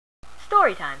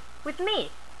Story time with me,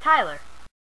 Tyler.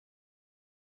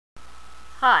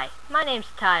 Hi, my name's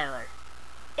Tyler.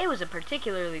 It was a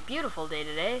particularly beautiful day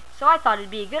today, so I thought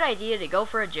it'd be a good idea to go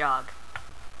for a jog.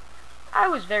 I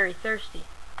was very thirsty,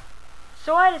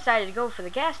 so I decided to go for the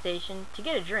gas station to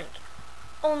get a drink.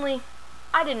 Only,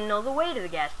 I didn't know the way to the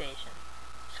gas station,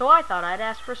 so I thought I'd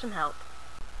ask for some help.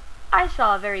 I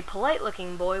saw a very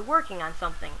polite-looking boy working on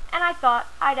something, and I thought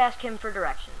I'd ask him for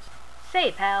directions. Say,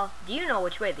 pal, do you know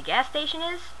which way the gas station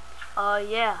is?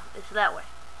 Yeah, it's that way.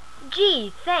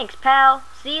 Gee, thanks, pal.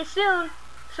 See you soon.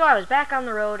 So I was back on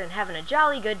the road and having a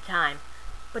jolly good time.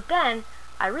 But then,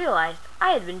 I realized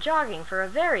I had been jogging for a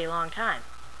very long time.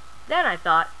 Then I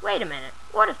thought, wait a minute,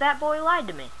 what if that boy lied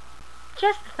to me?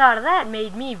 Just the thought of that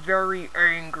made me very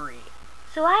angry.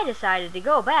 So I decided to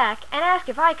go back and ask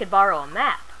if I could borrow a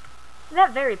map.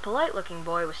 That very polite-looking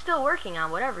boy was still working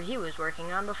on whatever he was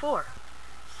working on before.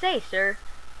 Say, sir,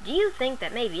 do you think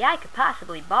that maybe I could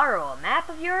possibly borrow a map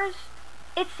of yours?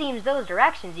 It seems those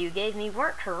directions you gave me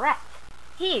weren't correct.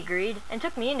 He agreed and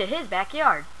took me into his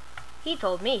backyard. He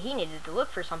told me he needed to look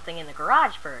for something in the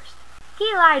garage first.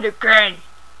 He lied again.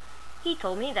 He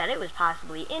told me that it was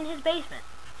possibly in his basement.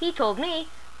 He told me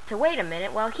to wait a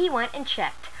minute while he went and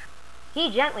checked. He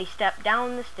gently stepped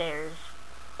down the stairs.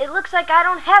 It looks like I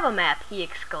don't have a map, he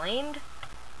exclaimed.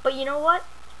 But you know what?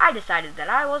 I decided that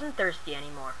I wasn't thirsty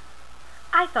anymore.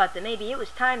 I thought that maybe it was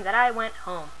time that I went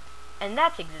home. And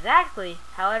that's exactly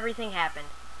how everything happened.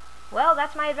 Well,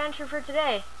 that's my adventure for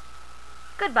today.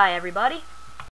 Goodbye, everybody.